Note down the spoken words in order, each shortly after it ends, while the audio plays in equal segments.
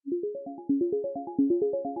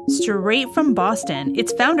Straight from Boston,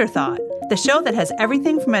 it's Founder Thought, the show that has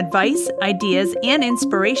everything from advice, ideas, and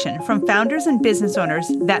inspiration from founders and business owners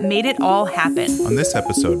that made it all happen. On this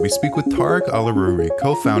episode, we speak with Tarek Al-Aruri,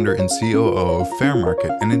 co-founder and COO of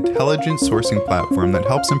Fairmarket, an intelligent sourcing platform that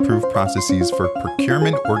helps improve processes for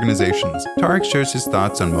procurement organizations. Tarek shares his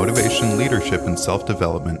thoughts on motivation, leadership, and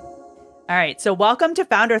self-development. All right, so welcome to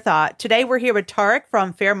Founder Thought. Today we're here with Tarek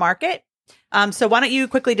from Fairmarket. So why don't you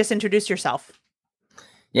quickly just introduce yourself?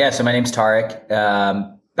 Yeah, so my name's Tarek,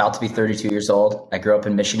 about to be 32 years old. I grew up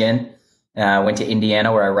in Michigan, went to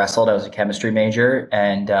Indiana where I wrestled. I was a chemistry major,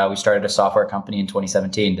 and we started a software company in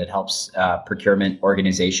 2017 that helps procurement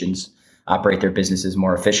organizations operate their businesses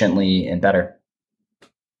more efficiently and better.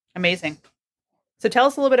 Amazing. So tell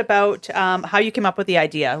us a little bit about how you came up with the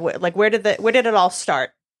idea. Like, where did it all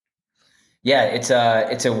start? Yeah, it's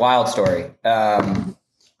a wild story. So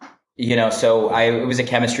I was a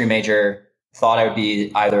chemistry major. Thought I would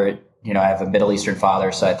be either, I have a Middle Eastern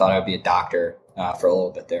father, so I thought I would be a doctor for a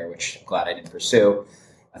little bit there, which I'm glad I didn't pursue.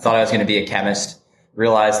 I thought I was going to be a chemist,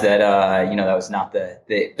 realized that, that was not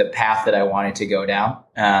the path that I wanted to go down.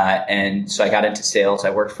 And so I got into sales. I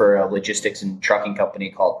worked for a logistics and trucking company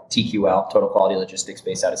called TQL, Total Quality Logistics,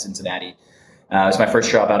 based out of Cincinnati. It was my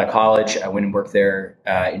first job out of college. I went and worked there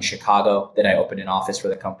in Chicago. Then I opened an office for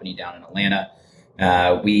the company down in Atlanta.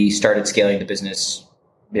 We started scaling the business,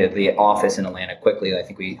 the office in Atlanta quickly. I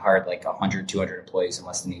think we hired like 100, 200 employees in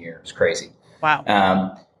less than a year. It was crazy. Wow.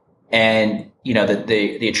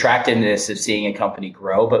 The attractiveness of seeing a company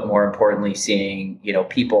grow, but more importantly, seeing,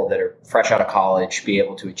 people that are fresh out of college be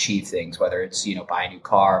able to achieve things, whether it's, buy a new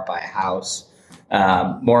car, buy a house,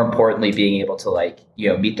 more importantly, being able to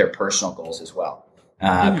meet their personal goals as well,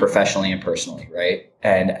 professionally and personally. Right.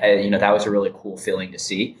 And, that was a really cool feeling to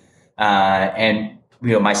see.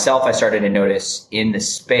 Myself, I started to notice in the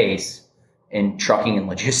space in trucking and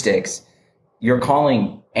logistics, you're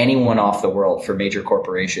calling anyone off the world for major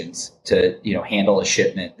corporations to, handle a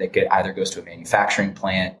shipment that either goes to a manufacturing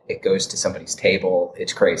plant, it goes to somebody's table.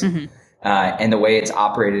 It's crazy. Mm-hmm. And the way it's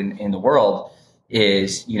operated in the world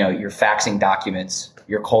is, you're faxing documents,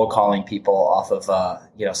 you're cold calling people off of,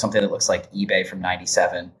 something that looks like eBay from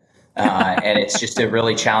 97. And it's just a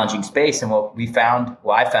really challenging space. And what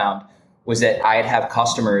I found was that I'd have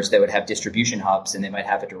customers that would have distribution hubs, and they might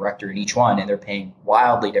have a director in each one, and they're paying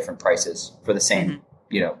wildly different prices for the same,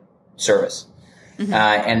 service. Mm-hmm.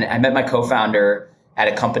 And I met my co-founder at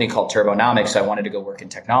a company called Turbonomics. So I wanted to go work in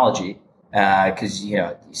technology because, you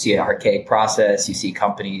see an archaic process, you see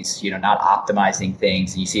companies, not optimizing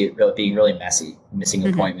things, and you see it being really messy, missing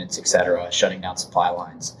appointments, et cetera, shutting down supply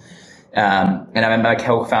lines. And I met my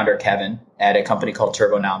co-founder, Kevin, at a company called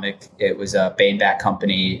Turbonomic. It was a Bain-backed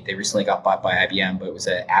company. They recently got bought by IBM, but it was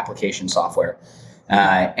an application software.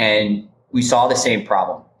 And we saw the same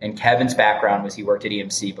problem. And Kevin's background was he worked at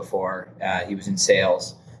EMC before. He was in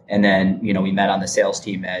sales. And then, we met on the sales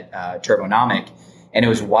team at Turbonomic. And it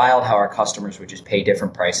was wild how our customers would just pay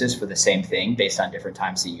different prices for the same thing based on different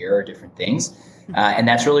times of year or different things. And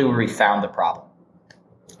that's really where we found the problem.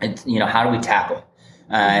 And, how do we tackle it?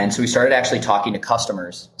 And so we started actually talking to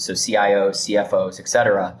customers, so CIOs, CFOs, et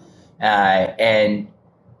cetera.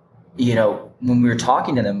 When we were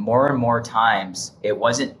talking to them more and more times, it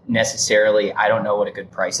wasn't necessarily, I don't know what a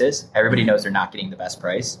good price is. Everybody knows they're not getting the best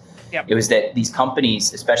price. Yep. It was that these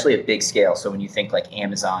companies, especially at big scale, so when you think like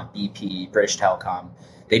Amazon, BP, British Telecom,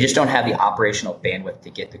 they just don't have the operational bandwidth to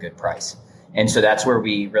get the good price. And so that's where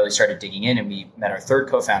we really started digging in, and we met our third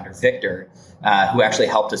co-founder, Victor, who actually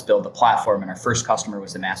helped us build the platform. And our first customer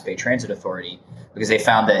was the Mass Bay Transit Authority, because they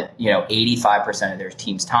found that 85% of their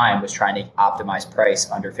team's time was trying to optimize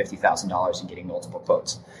price under $50,000 and getting multiple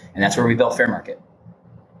quotes. And that's where we built Fairmarket.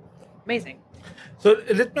 Amazing. So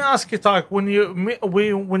let me ask you, Tarek,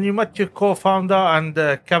 when you met your co-founder and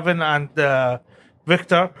Kevin and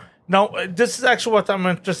Victor. Now, this is actually what I'm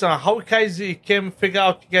interested in. How guys can figure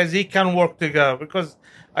out guys can work together? Because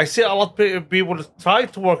I see a lot of people try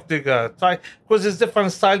to work together. Because it's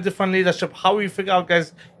different style, different leadership. How you figure out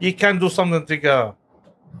guys you can do something together?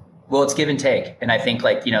 Well, it's give and take. And I think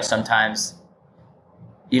sometimes,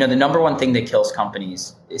 the number one thing that kills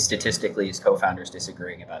companies is statistically is co-founders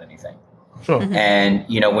disagreeing about anything. Sure. Mm-hmm.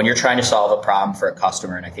 And, when you're trying to solve a problem for a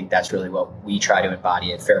customer, and I think that's really what we try to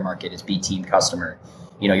embody at Fairmarket is be team customer.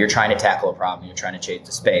 You're trying to tackle a problem, you're trying to change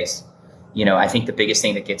the space. I think the biggest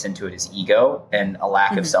thing that gets into it is ego and a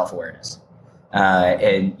lack of self-awareness.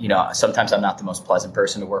 Sometimes I'm not the most pleasant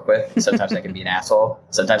person to work with. Sometimes I can be an asshole.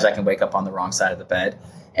 Sometimes I can wake up on the wrong side of the bed.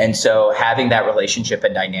 And so having that relationship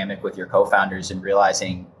and dynamic with your co-founders and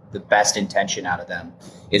realizing the best intention out of them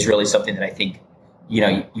is really something that I think,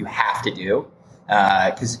 you have to do.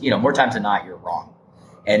 Because, more times than not, you're wrong.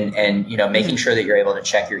 And making sure that you're able to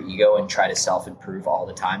check your ego and try to self-improve all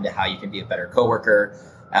the time to how you can be a better coworker,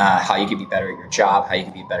 how you can be better at your job, how you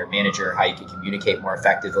can be a better manager, how you can communicate more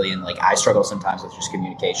effectively. And I struggle sometimes with just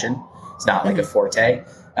communication. It's not a forte.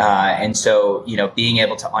 And so, being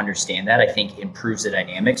able to understand that, I think, improves the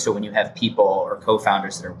dynamic. So when you have people or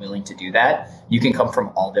co-founders that are willing to do that, you can come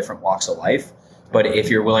from all different walks of life. But if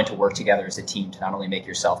you're willing to work together as a team to not only make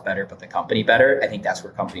yourself better, but the company better, I think that's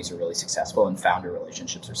where companies are really successful and founder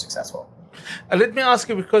relationships are successful. Let me ask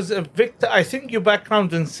you, because Victor, I think your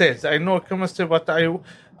background in sales. I know chemistry, but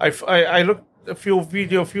I looked a few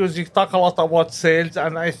views. You talk a lot about sales,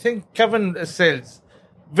 and I think Kevin is sales.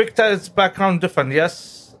 Victor's background different,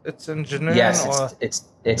 yes? It's engineering? Yes,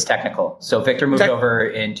 it's technical. So Victor moved over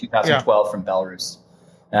in 2012 from Belarus,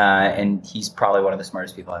 and he's probably one of the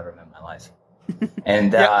smartest people I've ever met in my life.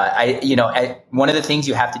 And one of the things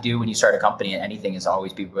you have to do when you start a company and anything is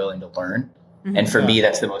always be willing to learn. Mm-hmm. And for me,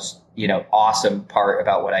 that's the most, awesome part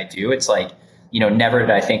about what I do. It's never did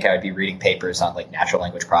I think I would be reading papers on natural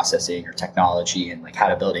language processing or technology and how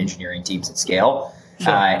to build engineering teams at scale.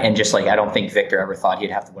 Sure. And just I don't think Victor ever thought he'd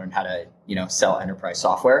have to learn how to, sell enterprise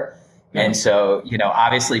software. Mm-hmm. And so,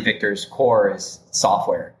 obviously Victor's core is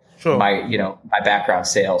software. Sure. My background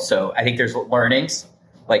sales. So I think there's learnings.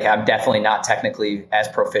 I'm definitely not technically as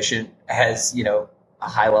proficient as, a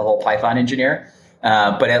high level Python engineer.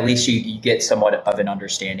 But at least you get somewhat of an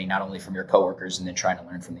understanding, not only from your coworkers and then trying to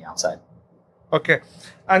learn from the outside. Okay.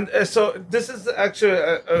 And so this is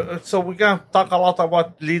actually, so we're going to talk a lot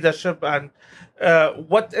about leadership and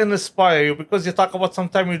what inspires you, because you talk about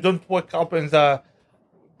sometimes you don't wake up in the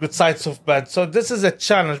good sides of bed. So this is a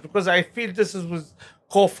challenge, because I feel this is with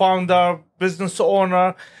co-founder, business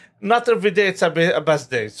owner. Not every day it's a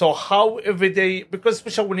best day. So how every day, because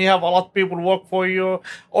especially when you have a lot of people work for you,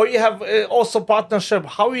 or you have also partnership,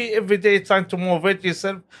 how you every day trying to motivate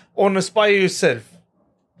yourself or inspire yourself?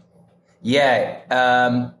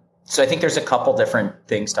 Yeah. So I think there's a couple different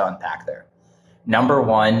things to unpack there. Number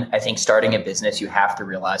one, I think starting a business, you have to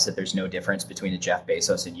realize that there's no difference between a Jeff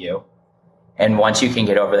Bezos and you. And once you can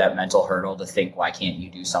get over that mental hurdle to think, why can't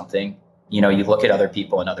you do something? You look at other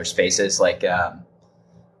people in other spaces,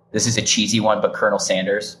 this is a cheesy one, but Colonel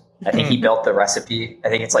Sanders, I think he built the recipe. I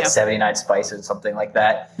think it's 79 spices, something like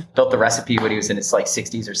that. Built the recipe when he was in his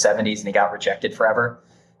 60s or 70s, and he got rejected forever.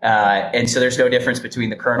 And so there's no difference between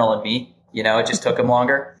the Colonel and me. It just took him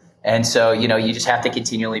longer. And so, you just have to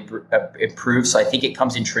continually improve. So I think it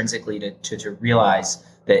comes intrinsically to realize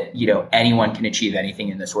that, anyone can achieve anything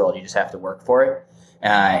in this world. You just have to work for it.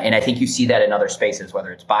 And I think you see that in other spaces,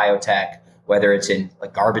 whether it's biotech, whether it's in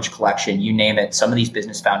garbage collection, you name it. Some of these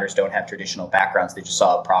business founders don't have traditional backgrounds. They just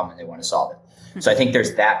saw a problem and they want to solve it. So I think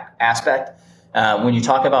there's that aspect. When you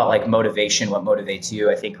talk about motivation, what motivates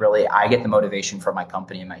you, I think really I get the motivation from my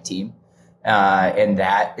company and my team. And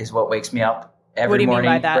that is what wakes me up every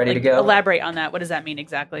morning, ready to go. Elaborate on that. What does that mean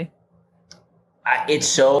exactly? It's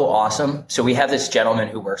so awesome. So we have this gentleman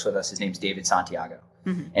who works with us. His name's David Santiago.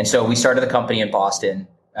 Mm-hmm. And so we started the company in Boston.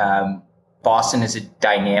 Boston is a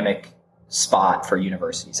dynamic spot for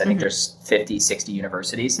universities. I think there's 50, 60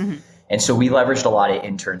 universities. Mm-hmm. And so we leveraged a lot of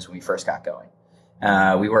interns when we first got going.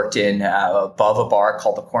 We worked in above a bar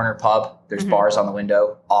called the Corner Pub. There's bars on the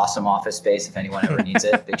window. Awesome office space if anyone ever needs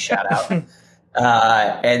it. Big shout out.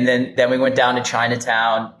 And then we went down to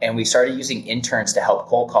Chinatown and we started using interns to help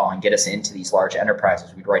cold call and get us into these large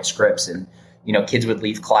enterprises. We'd write scripts and, kids would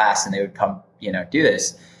leave class and they would come, do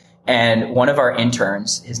this. And one of our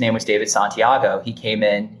interns, his name was David Santiago. He came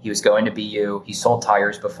in, he was going to BU. He sold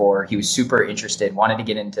tires before. He was super interested, wanted to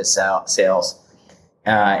get into sales.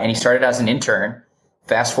 And he started as an intern.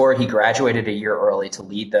 Fast forward, he graduated a year early to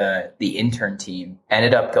lead the intern team,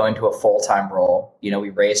 ended up going to a full-time role.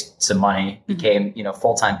 We raised some money, became,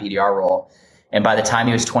 full-time BDR role. And by the time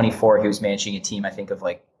he was 24, he was managing a team, I think, of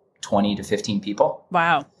 20 to 15 people.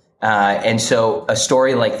 Wow. And so a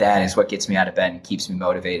story like that is what gets me out of bed and keeps me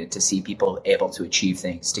motivated to see people able to achieve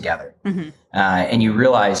things together. Mm-hmm. And you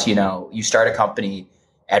realize, you start a company.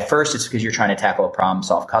 At first, it's because you're trying to tackle a problem,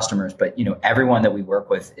 solve customers. But, everyone that we work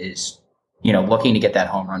with is, looking to get that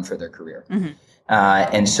home run for their career. Mm-hmm.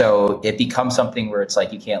 And so it becomes something where it's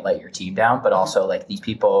you can't let your team down, but also these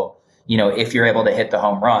people, if you're able to hit the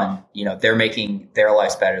home run, they're making their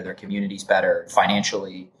lives better, their communities better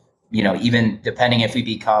financially. Even depending if we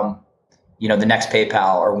become, the next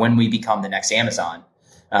PayPal or when we become the next Amazon,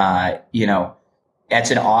 that's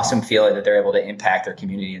an awesome feeling that they're able to impact their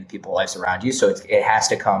community and the people's lives around you. So it has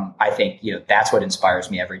to come, I think, that's what inspires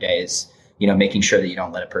me every day is, making sure that you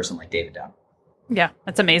don't let a person like David down. Yeah,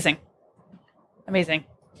 that's amazing. Amazing.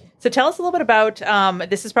 So tell us a little bit about,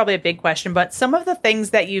 this is probably a big question, but some of the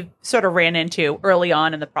things that you sort of ran into early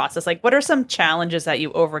on in the process. Like, what are some challenges that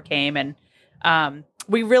you overcame? And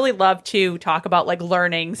we really love to talk about like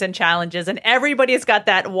learnings and challenges. And everybody's got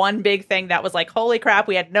that one big thing that was like, holy crap,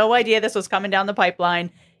 we had no idea this was coming down the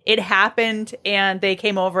pipeline. It happened and they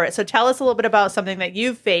came over it. So tell us a little bit about something that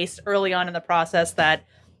you've faced early on in the process that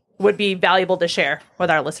would be valuable to share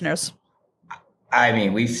with our listeners. I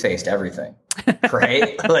mean, we've faced everything,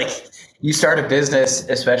 right? Like you start a business,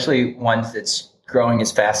 especially one that's growing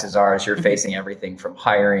as fast as ours, you're facing everything from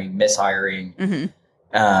hiring, mishiring.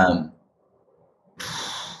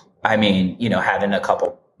 I mean, having a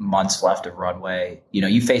couple months left of runway,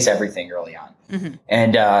 you face everything early on.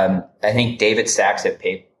 And I think David Sachs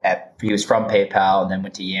he was from PayPal and then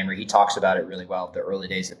went to Yammer. He talks about it really well, the early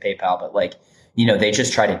days of PayPal, but like, they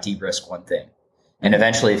just try to de-risk one thing. And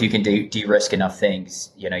eventually, if you can de-risk enough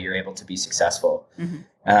things, you're able to be successful.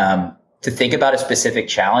 To think about a specific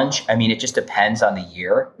challenge, I mean, it just depends on the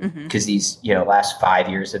year because these, last 5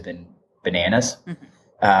 years have been bananas.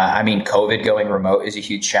 I mean, COVID going remote is a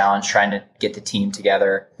huge challenge, trying to get the team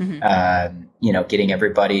together, getting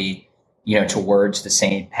everybody, towards the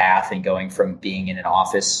same path and going from being in an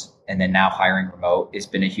office and then now hiring remote has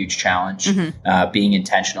been a huge challenge. Being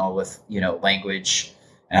intentional with, language,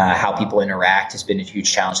 how people interact has been a huge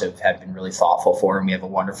challenge that have been really thoughtful for. And we have a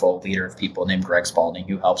wonderful leader of people named Greg Spalding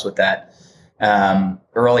who helps with that.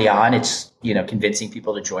 Early on, it's, convincing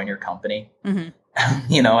people to join your company.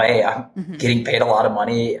 Hey, I'm getting paid a lot of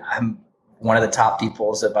money. I'm one of the top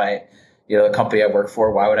people at my, the company I work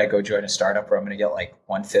for. Why would I go join a startup where I'm going to get like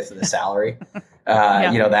 1/5 of the salary?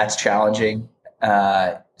 That's challenging.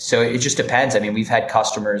 So it just depends. I mean, we've had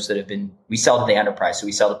customers we sell to the enterprise, so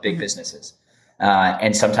we sell to big businesses.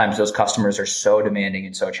 And sometimes those customers are so demanding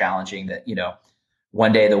and so challenging that,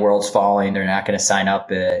 one day the world's falling, they're not going to sign up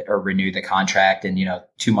or renew the contract. And,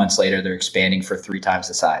 2 months later, they're expanding for 3 times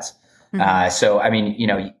the size. So, I mean,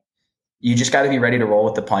 you just got to be ready to roll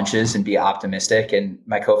with the punches and be optimistic. And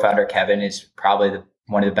my co-founder, Kevin, is probably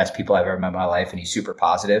one of the best people I've ever met in my life. And he's super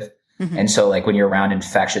positive. And so like when you're around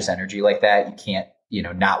infectious energy like that, you can't,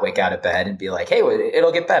 not wake out of bed and be like, hey,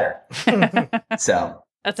 it'll get better. So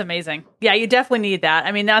that's amazing. Yeah, you definitely need that.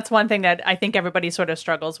 I mean, that's one thing that I think everybody sort of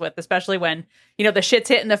struggles with, especially when, the shit's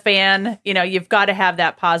hitting the fan. You've got to have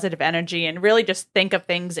that positive energy and really just think of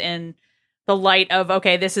things in the light of,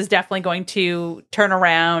 okay, this is definitely going to turn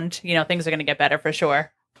around. Things are going to get better for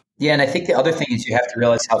sure. Yeah. And I think the other thing is you have to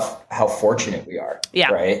realize how fortunate we are.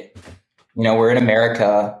 Yeah. Right. We're in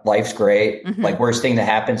America. Life's great. Like worst thing that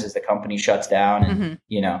happens is the company shuts down and,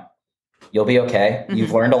 you'll be okay.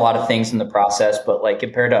 You've learned a lot of things in the process, but like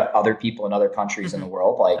compared to other people in other countries in the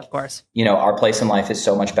world, like, of course, our place in life is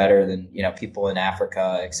so much better than, people in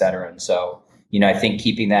Africa, et cetera. And so, I think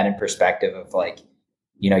keeping that in perspective of like,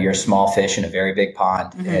 you're a small fish in a very big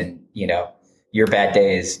pond and, your bad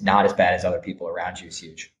day is not as bad as other people around you is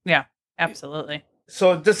huge. Yeah, absolutely.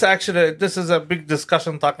 So this is a big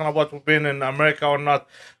discussion talking about being in America or not,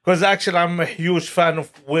 because actually I'm a huge fan of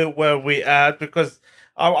where we at, because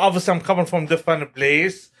obviously I'm coming from different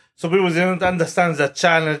place. So people didn't understand the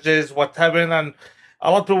challenges, what happened, and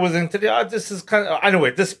a lot of people didn't tell you, this is kind of,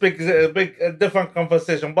 anyway, this big different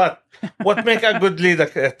conversation. But what make a good leader,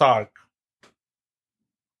 Tarek?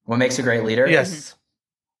 What makes a great leader? Yes.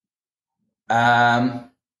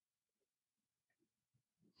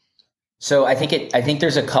 So I think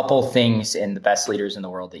there's a couple things in the best leaders in the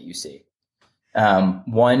world that you see.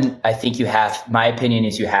 One, I think my opinion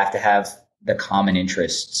is you have to have the common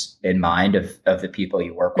interests in mind of the people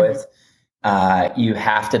you work with. You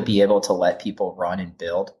have to be able to let people run and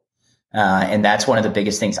build. And that's one of the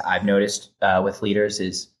biggest things I've noticed with leaders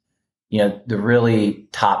is, the really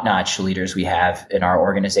top-notch leaders we have in our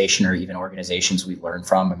organization or even organizations we learn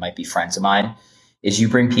from, it might be friends of mine, is you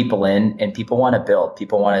bring people in and people want to build.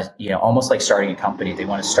 People want to, almost like starting a company, they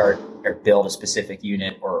want to start or build a specific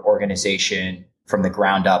unit or organization from the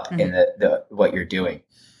ground up in the what you're doing.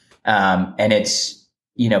 And it's,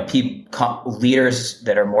 leaders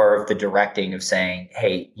that are more of the directing of saying,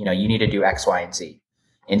 hey, you need to do X, Y, and Z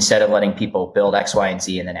instead of letting people build X, Y, and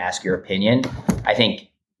Z and then ask your opinion. I think,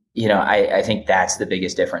 I think that's the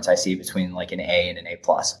biggest difference I see between like an A and an A+.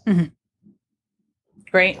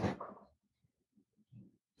 Great.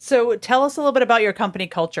 So tell us a little bit about your company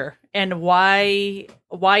culture and why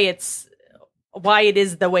it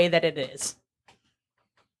is the way that it is.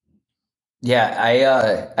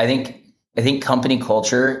 Yeah, I think company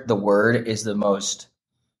culture, the word, is the most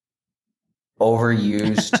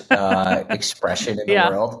overused expression in the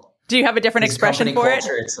world. Do you have a different expression for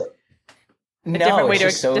culture, it? It's like, A different way to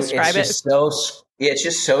describe it? It's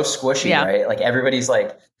just so squishy, Yeah. right? Like everybody's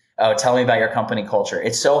like, oh, tell me about your company culture.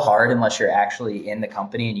 It's so hard unless you're actually in the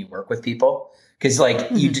company and you work with people. Because like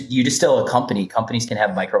you distill a company, companies can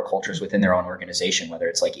have microcultures within their own organization, whether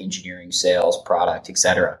it's like engineering, sales, product, et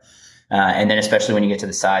cetera. And then especially when you get to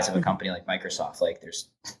the size of a company like Microsoft, like there's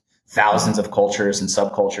thousands of cultures and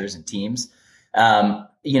subcultures and teams.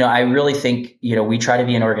 I really think, we try to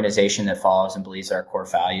be an organization that follows and believes our core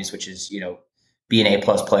values, which is, be an A+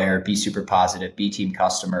 player, be super positive, be team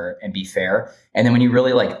customer, and be fair. And then when you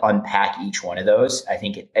really like unpack each one of those, I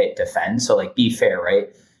think it defends. So like be fair,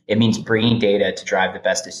 right? It means bringing data to drive the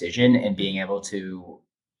best decision and being able to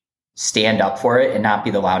stand up for it and not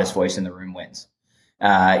be the loudest voice in the room wins.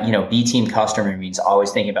 Be team customer means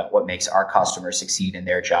always thinking about what makes our customers succeed in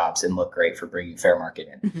their jobs and look great for bringing fair market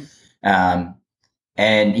in. And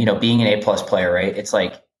being an A+ player, right? It's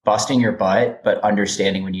like busting your butt, but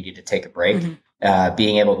understanding when you need to take a break,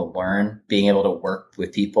 being able to learn, being able to work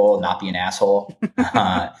with people, not be an asshole.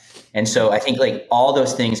 And so I think like all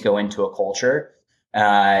those things go into a culture.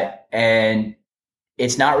 And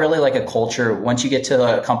it's not really like a culture. Once you get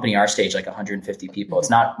to a company our stage, like 150 people, it's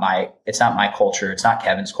not my culture. It's not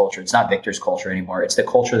Kevin's culture. It's not Victor's culture anymore. It's the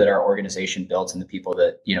culture that our organization builds and the people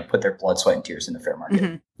that, put their blood, sweat, and tears in the fair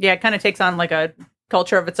market. Yeah. It kind of takes on like a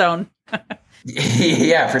culture of its own.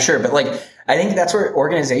 Yeah, for sure. But like, I think that's where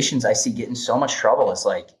organizations I see get in so much trouble. Is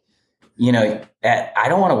like, I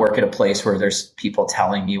don't want to work at a place where there's people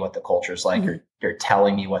telling me what the culture is like, or they're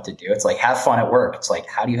telling me what to do. It's like, have fun at work. It's like,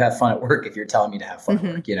 how do you have fun at work if you're telling me to have fun at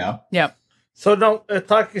work, Yeah. So now,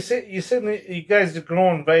 Tak, you said you guys are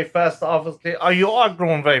growing very fast, obviously. You are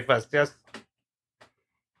growing very fast, yes?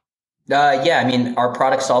 Yeah, I mean, our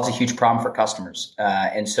product solves a huge problem for customers.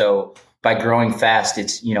 And so by growing fast,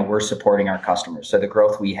 it's, we're supporting our customers. So the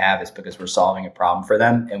growth we have is because we're solving a problem for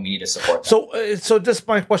them and we need to support them. So this is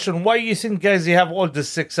my question. Why you think, guys, you have all this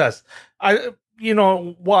success?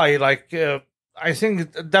 Why? Like, I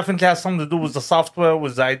think it definitely has something to do with the software,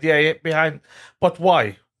 with the idea behind, but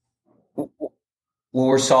why? Well,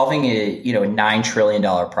 we're solving a $9 trillion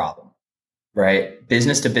problem, right?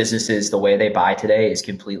 Business to businesses, the way they buy today is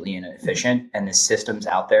completely inefficient. And the systems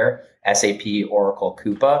out there, SAP, Oracle,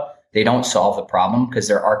 Coupa, they don't solve the problem because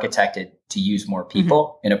they're architected to use more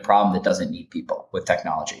people in a problem that doesn't need people with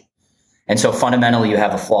technology. And so fundamentally, you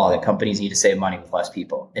have a flaw that companies need to save money with less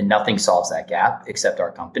people, and nothing solves that gap except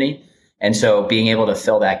our company. And so being able to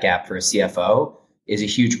fill that gap for a CFO is a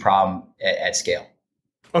huge problem at scale.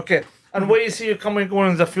 Okay. And where you see you going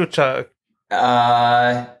in the future?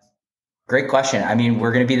 Great question. I mean,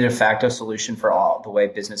 we're going to be the de facto solution for all the way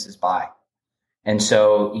businesses buy. And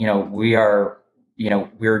so, we're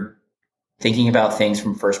thinking about things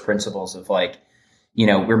from first principles of like,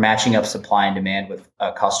 we're matching up supply and demand with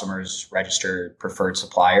customers, registered preferred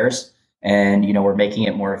suppliers. And, we're making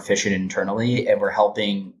it more efficient internally, and we're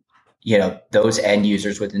helping, those end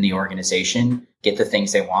users within the organization get the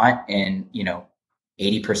things they want in,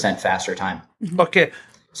 80% faster time. Okay.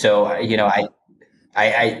 So, I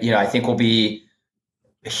think we'll be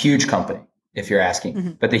a huge company if you're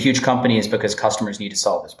asking, but the huge company is because customers need to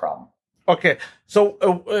solve this problem. Okay,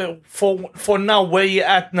 so for now, where you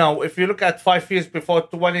at now? If you look at 5 years before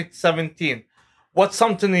 2017, what's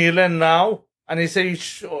something you learn now? And you say,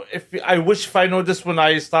 I wish if I know this when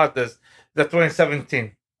I start the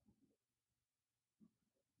 2017.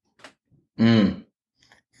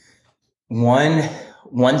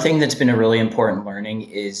 One thing that's been a really important learning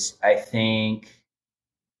is, I think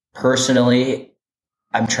personally,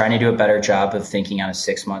 I'm trying to do a better job of thinking on a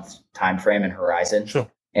 6-month time frame and horizon. Sure.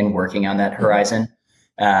 And working on that horizon.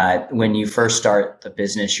 When you first start the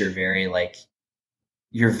business, you're very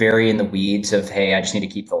in the weeds of, hey, I just need to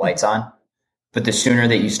keep the lights on. But the sooner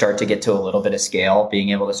that you start to get to a little bit of scale,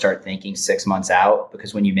 being able to start thinking 6 months out,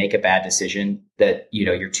 because when you make a bad decision that,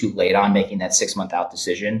 you're too late on making that 6-month out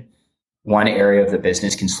decision, one area of the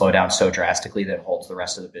business can slow down so drastically that it holds the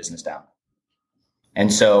rest of the business down.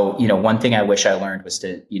 And so, one thing I wish I learned was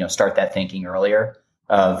to, start that thinking earlier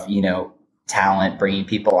of, talent, bringing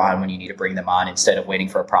people on when you need to bring them on, instead of waiting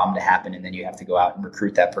for a problem to happen and then you have to go out and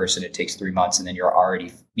recruit that person. It takes 3 months and then you're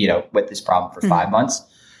already, with this problem for 5 months.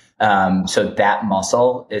 So that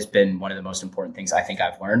muscle has been one of the most important things I think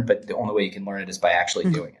I've learned, but the only way you can learn it is by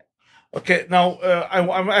actually doing it. Okay, now I'm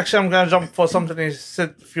going to jump for something you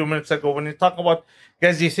said a few minutes ago. When you talk about,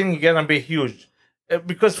 guys, you think you're going to be huge.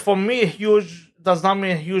 Because for me, huge does not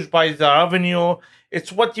mean huge by the revenue. It's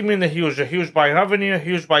what you mean huge. Huge by revenue,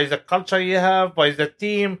 huge by the culture you have, by the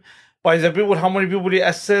team, by the people, how many people you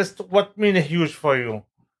assist. What mean huge for you?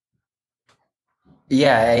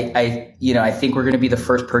 Yeah, I think we're going to be the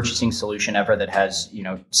first purchasing solution ever that has,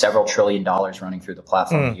 several $1 trillion running through the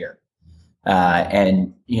platform a year.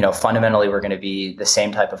 And, fundamentally, we're going to be the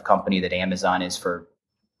same type of company that Amazon is for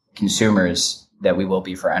consumers that we will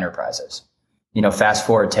be for enterprises. Fast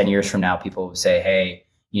forward 10 years from now, people will say, hey,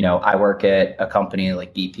 I work at a company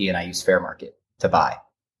like BP and I use Fair Market to buy.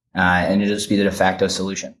 And it'll just be the de facto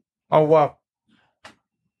solution. Oh, wow.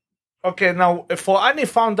 Okay, now for any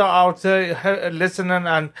founder out there listening,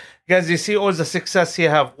 and guys, you see all the success you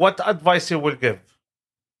have, what advice you will give?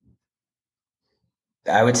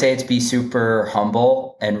 I would say it's be super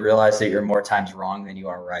humble and realize that you're more times wrong than you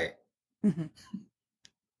are right.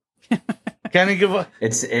 Can you give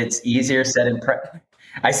It's easier said in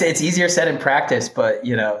I say it's easier said in practice, but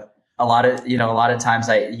a lot of times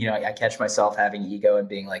I catch myself having ego and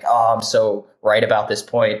being like, oh, I'm so right about this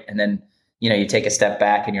point, and then you take a step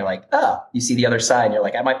back and you're like, oh, you see the other side and you're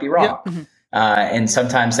like, I might be wrong. Yeah. And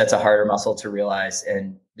sometimes that's a harder muscle to realize.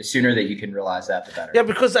 And the sooner that you can realize that, the better. Yeah,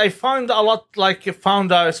 because I find a lot like a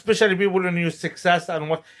founder, especially people in new success and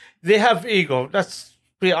what they have ego. Let's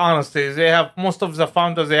be honest. They have, most of the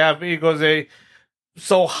founders, they have ego.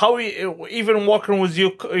 So how even working with your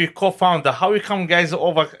co-founder, how you come guys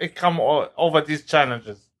overcome over these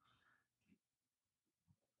challenges?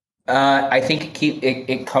 I think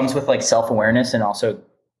it comes with like self-awareness and also,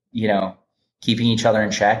 keeping each other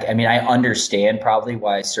in check. I mean, I understand probably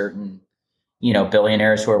why certain,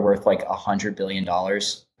 billionaires who are worth like $100 billion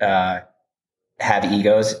have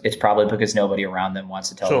egos. It's probably because nobody around them wants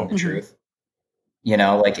to tell them the truth.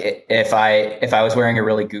 Like if I was wearing a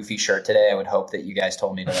really goofy shirt today, I would hope that you guys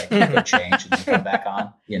told me to like go change and then come back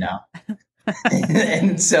on,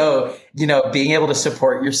 And so, being able to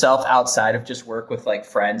support yourself outside of just work with like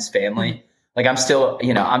friends, family, like I'm still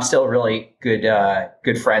really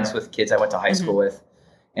good friends with kids I went to high school with.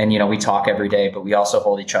 And, we talk every day, but we also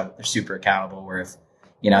hold each other super accountable where if,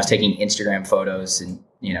 I was taking Instagram photos and,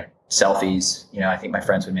 selfies, I think my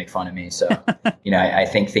friends would make fun of me. So, I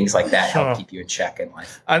think things like that help keep you in check in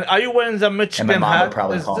life. And are you wearing the Michigan hat?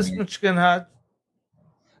 Is this Michigan hat?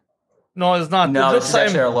 No, it's not. No, this is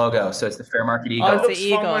actually our logo. So it's the Fair Market Eagle. Oh, it's the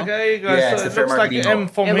eagle. Yeah, it's the Fair Market Eagle. M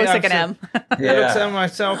for it me. Looks like an M. It looks M. I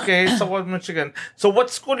say, okay, so what Michigan? So what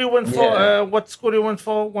school you went for? What school you went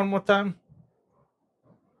for? One more time.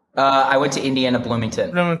 I went to Indiana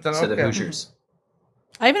Bloomington. So the Hoosiers.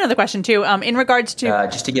 I have another question too. In regards to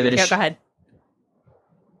just to give it a go ahead.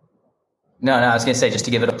 No, I was going to say just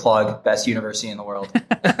to give it a plug. Best university in the world.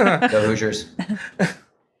 Go Hoosiers.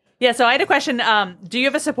 Yeah, so I had a question. Do you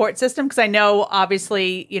have a support system? Because I know,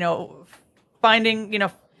 obviously, finding,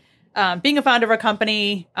 being a founder of a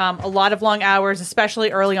company, a lot of long hours,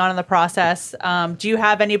 especially early on in the process. Do you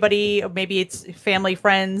have anybody, maybe it's family,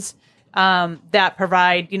 friends, that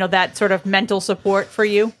provide, that sort of mental support for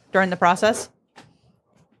you during the process?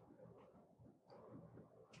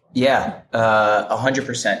 Yeah,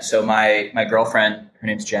 100%. So my girlfriend, her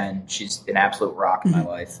name's Jen. She's an absolute rock in my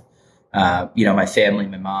life. My family,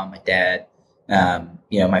 my mom, my dad,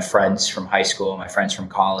 my friends from high school, my friends from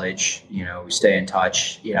college, we stay in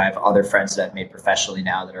touch. I have other friends that I've made professionally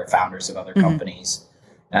now that are founders of other companies.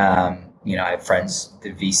 I have friends,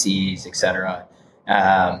 the VCs, et cetera.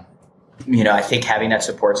 I think having that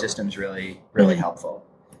support system is really, really helpful.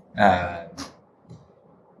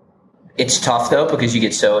 It's tough though, because you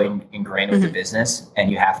get so ingrained with the business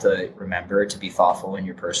and you have to remember to be thoughtful in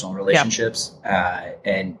your personal relationships.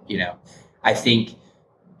 And, I think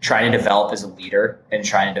trying to develop as a leader and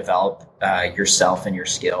trying to develop yourself and your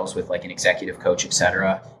skills with like an executive coach, et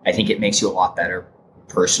cetera, I think it makes you a lot better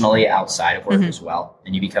personally outside of work as well.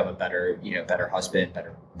 And you become a better, better husband,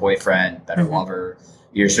 better boyfriend, better lover.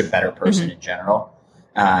 You're just a better person in general.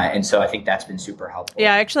 And so I think that's been super helpful.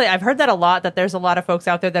 Yeah, actually, I've heard that a lot, that there's a lot of folks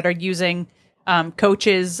out there that are using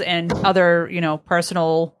coaches and other,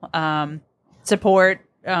 personal support,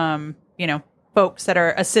 folks that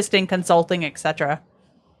are assisting, consulting, etc.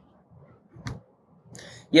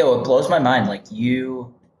 Yeah, well, it blows my mind. Like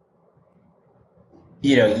you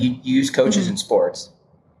use coaches in sports.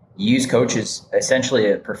 You use coaches,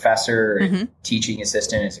 essentially a professor, and teaching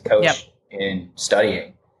assistant as a coach in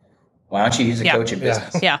studying. Why don't you use a coach in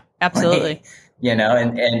business? Yeah, absolutely. Right?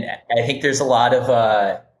 And I think there's a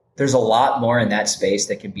lot more in that space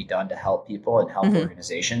that can be done to help people and help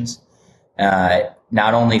organizations.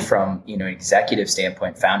 Not only from, an executive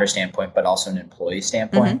standpoint, founder standpoint, but also an employee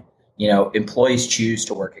standpoint. Employees choose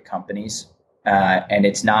to work at companies. And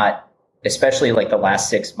it's not, especially like the last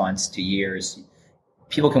 6 months to years,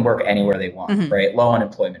 people can work anywhere they want, right? Low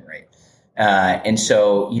unemployment rate. And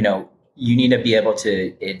so, you need to be able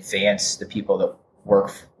to advance the people that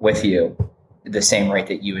work with you the same rate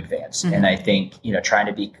that you advance. And I think, trying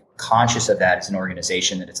to be conscious of that as an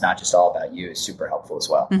organization, that it's not just all about you, is super helpful as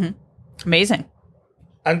well. Amazing.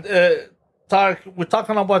 And Tarek, we're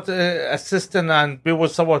talking about assistant and be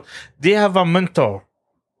with someone. Do you have a mentor?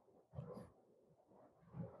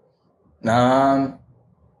 I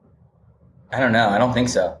don't know. I don't think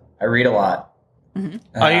so. I read a lot.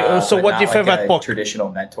 So what's your favorite book?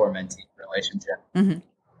 Traditional mentor-mentee relationship.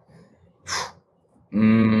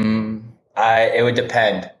 It would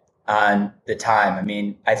depend on the time. I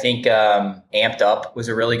mean, I think Amped Up was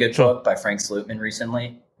a really good book by Frank Slootman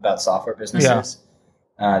recently about software businesses.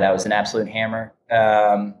 That was an absolute hammer.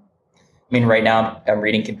 I mean, right now I'm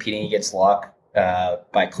reading Competing Against Luck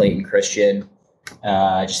by Clayton Christian.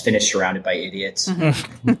 I just finished Surrounded by Idiots.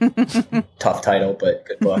 Tough title, but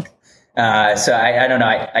good book. So I don't know.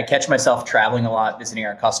 I catch myself traveling a lot, visiting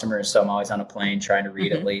our customers. So I'm always on a plane trying to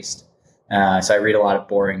read at least. So I read a lot of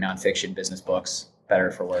boring nonfiction business books, better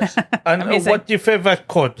or for worse. And what's your favorite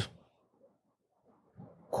quote?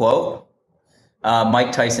 Quote?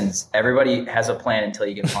 Mike Tyson's, everybody has a plan until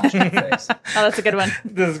you get punched in the face. Oh, that's a good one.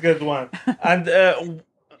 This is a good one. And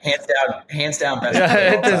hands down best.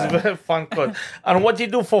 It is a very fun quote. And what do you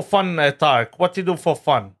do for fun, Tarek? What do you do for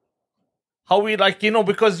fun? How we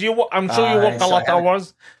because I'm sure you work a lot of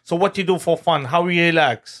hours. So what do you do for fun? How we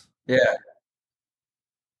relax? Yeah.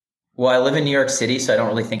 Well, I live in New York City, so I don't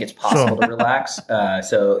really think it's possible to relax.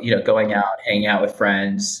 So, going out, hanging out with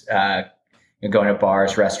friends, going to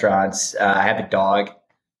bars, restaurants. I have a dog,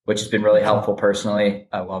 which has been really helpful personally.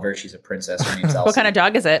 I love her. She's a princess. Her name's Elsie. What kind of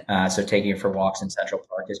dog is it? So taking her for walks in Central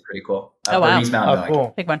Park is pretty cool. Oh, wow. Bernese Mountain Dog.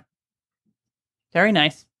 Cool. Big one. Very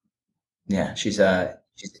nice. Yeah, she's a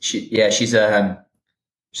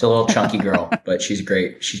little chunky girl, but she's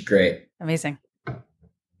great. She's great. Amazing.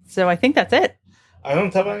 So I think that's it. I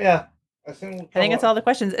don't have any. Yeah, I think that's all the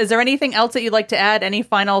questions. Is there anything else that you'd like to add? Any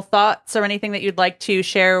final thoughts or anything that you'd like to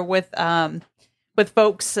share with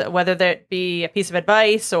folks, whether that be a piece of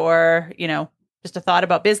advice or just a thought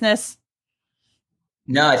about business?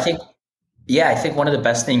 No, I think one of the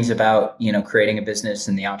best things about creating a business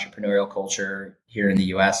and the entrepreneurial culture here in the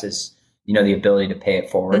U.S. is the ability to pay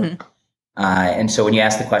it forward. And so when you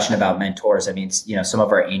ask the question about mentors, I mean, some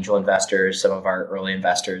of our angel investors, some of our early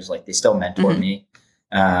investors, like they still mentor me.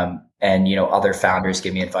 And, other founders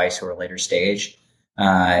give me advice who are later stage.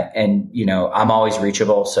 And, I'm always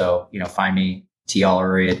reachable. So, find me T.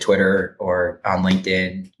 Alarouri at Twitter or on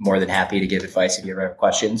LinkedIn. More than happy to give advice if you ever have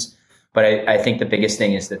questions. But I think the biggest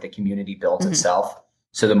thing is that the community builds itself.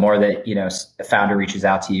 So the more that, a founder reaches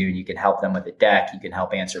out to you and you can help them with a deck, you can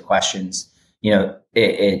help answer questions.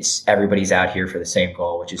 It's everybody's out here for the same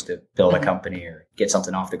goal, which is to build a company or get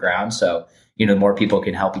something off the ground. So, the more people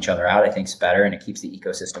can help each other out, I think is better, and it keeps the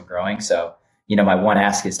ecosystem growing. So, my one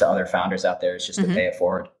ask is to other founders out there is just to pay it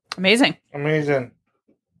forward. Amazing.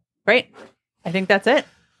 Great. I think that's it.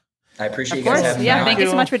 I appreciate you guys having me on. Thank you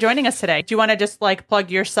so much for joining us today. Do you want to just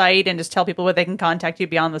plug your site and just tell people where they can contact you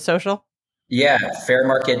beyond the social? Yeah,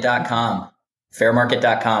 fairmarket.com.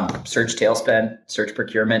 Fairmarket.com. Search Tailspin, search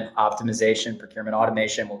procurement optimization, procurement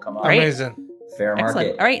automation will come up. Amazing. Fair Market.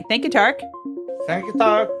 Excellent. All right. Thank you, Tarek. Thank you,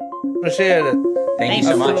 Tarek. Appreciate it. Thank you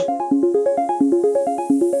so much.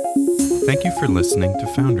 Thank you for listening to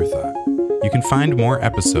Founder Thought. You can find more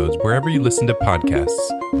episodes wherever you listen to podcasts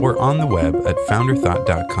or on the web at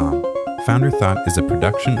founderthought.com. Founder Thought is a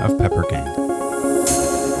production of Pepper Gang.